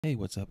Hey,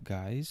 what's up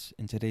guys?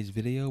 In today's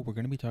video, we're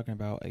going to be talking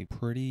about a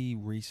pretty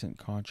recent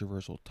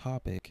controversial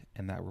topic,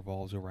 and that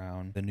revolves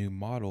around the new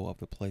model of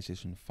the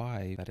PlayStation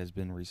 5 that has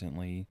been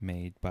recently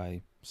made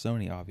by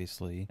Sony,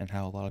 obviously, and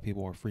how a lot of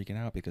people are freaking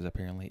out because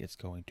apparently it's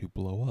going to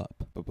blow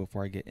up. But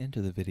before I get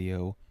into the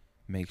video,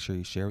 make sure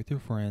you share with your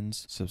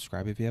friends,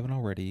 subscribe if you haven't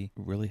already.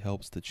 It really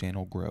helps the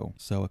channel grow.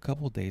 So a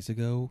couple days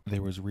ago,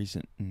 there was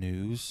recent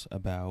news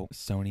about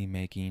Sony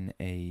making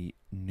a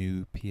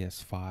new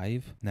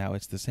PS5. Now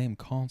it's the same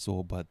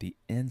console, but the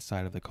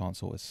inside of the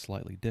console is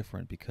slightly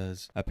different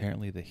because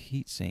apparently the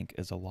heatsink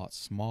is a lot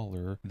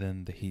smaller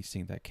than the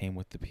heatsink that came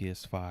with the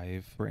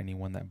PS5 for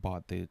anyone that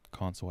bought the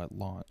console at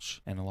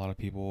launch. And a lot of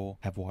people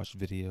have watched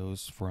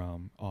videos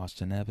from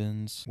Austin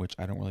Evans, which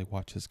I don't really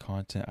watch his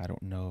content. I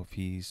don't know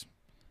if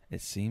it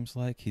seems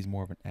like he's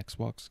more of an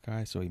Xbox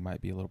guy, so he might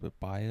be a little bit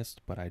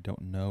biased, but I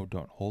don't know.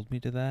 Don't hold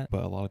me to that.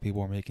 But a lot of people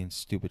are making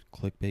stupid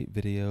clickbait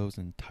videos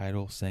and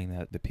titles saying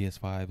that the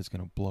PS5 is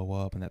going to blow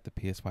up and that the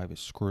PS5 is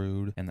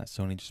screwed and that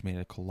Sony just made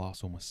a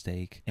colossal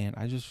mistake. And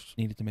I just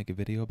needed to make a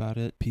video about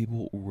it.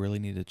 People really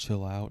need to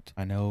chill out.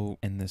 I know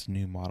in this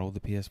new model of the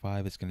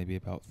PS5, it's going to be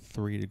about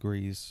 3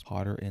 degrees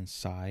hotter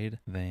inside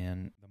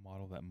than the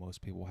model that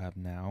most people have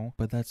now,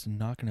 but that's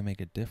not going to make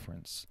a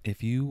difference.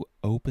 If you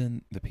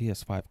open the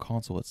PS5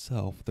 console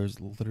itself, there's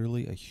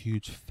literally a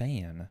huge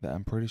fan that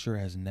I'm pretty sure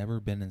has never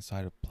been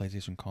inside a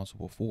PlayStation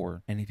console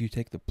before. And if you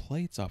take the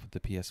plates off of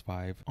the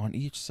PS5, on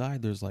each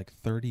side there's like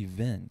 30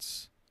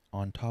 vents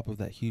on top of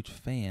that huge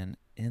fan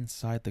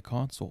inside the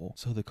console,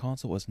 so the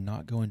console is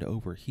not going to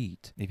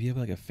overheat. If you have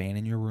like a fan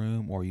in your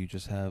room, or you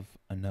just have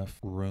enough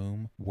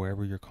room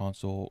wherever your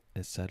console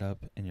is set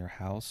up in your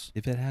house,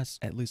 if it has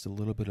at least a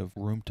little bit of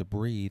room to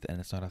breathe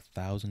and it's not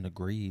 1,000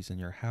 degrees in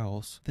your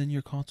house, then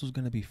your console is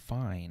going to be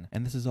fine.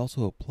 And this is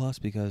also a plus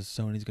because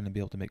Sony's going to be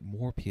able to make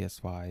more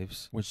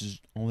PS5s, which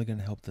is only going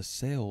to help the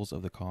sales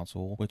of the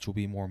console, which will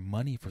be more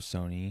money for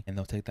Sony, and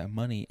they'll take that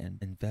money and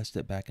invest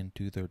it back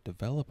into their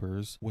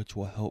developers, which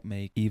will help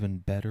make even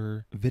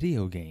better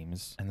video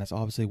games. And that's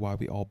obviously why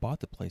we all bought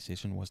the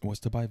PlayStation, was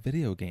to buy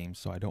video games.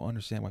 So I don't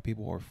understand why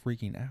people are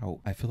freaking out.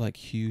 I feel like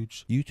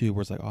huge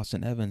YouTubers like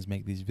Austin Evans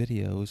make these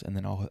videos, and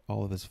then all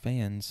of his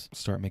fans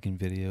start making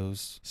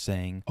videos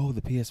saying, oh,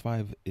 the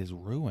PS5 is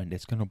ruined,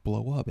 it's gonna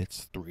blow up,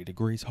 it's 3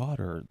 degrees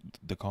hotter,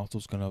 the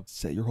console's gonna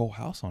set your whole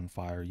house on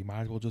fire, you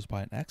might as well just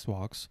buy an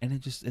Xbox. And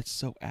it's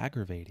so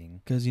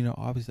aggravating because, you know,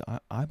 obviously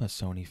I'm a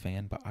Sony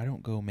fan, but I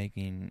don't go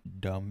making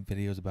dumb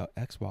videos about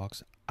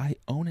Xbox. I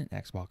own an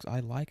Xbox. I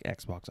like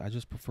Xbox. I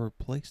just prefer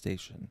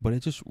PlayStation. But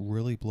it just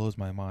really blows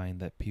my mind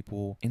that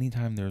people,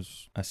 anytime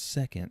there's a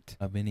second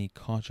of any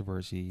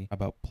controversy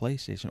about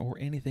PlayStation or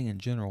anything in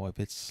general, if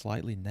it's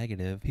slightly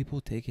negative,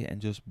 people take it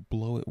and just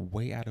blow it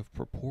way out of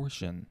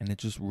proportion. And it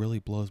just really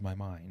blows my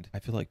mind. I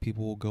feel like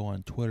people will go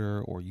on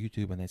Twitter or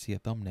YouTube and they see a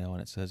thumbnail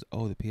and it says,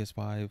 oh, the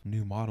PS5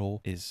 new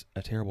model is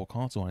a terrible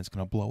console and it's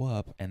going to blow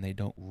up. And they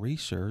don't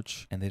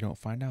research and they don't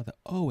find out that,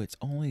 oh, it's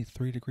only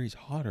 3 degrees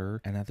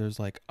hotter and that there's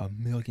like a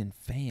million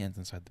fans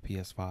inside the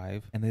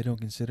PS5, and they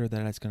don't consider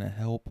that it's going to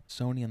help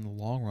Sony in the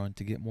long run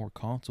to get more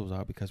consoles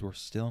out because we're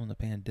still in the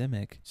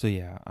pandemic. So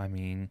yeah, I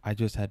mean, I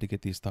just had to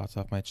get these thoughts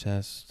off my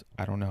chest.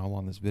 I don't know how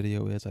long this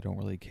video is. I don't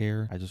really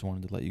care. I just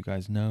wanted to let you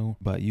guys know.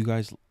 But you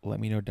guys let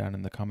me know down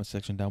in the comment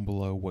section down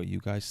below what you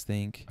guys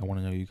think. I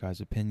want to know you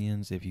guys'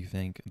 opinions. If you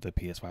think the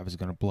PS5 is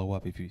going to blow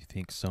up, if you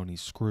think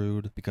Sony's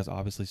screwed, because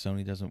obviously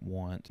Sony doesn't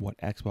want what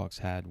Xbox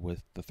had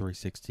with the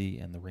 360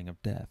 and the Ring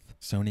of Death.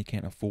 Sony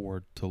can't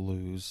afford to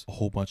lose a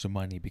whole bunch of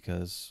money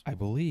because I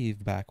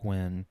believe back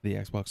when the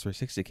Xbox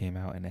 360 came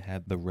out and it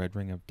had the red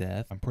ring of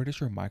death, I'm pretty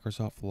sure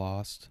Microsoft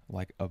lost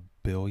like $1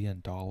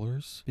 billion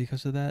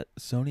because of that.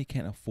 Sony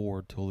can't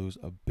afford to lose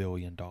 $1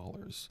 billion.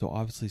 So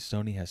obviously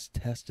Sony has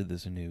tested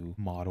this new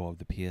model of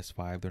the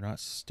PS5. They're not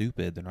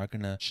stupid. They're not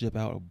gonna ship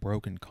out a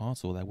broken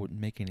console. That wouldn't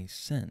make any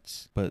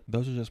sense. But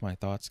those are just my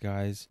thoughts,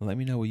 guys. Let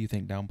me know what you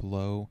think down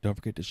below. Don't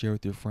forget to share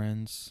with your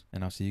friends,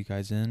 and I'll see you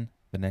guys in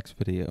the next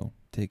video.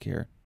 Take care.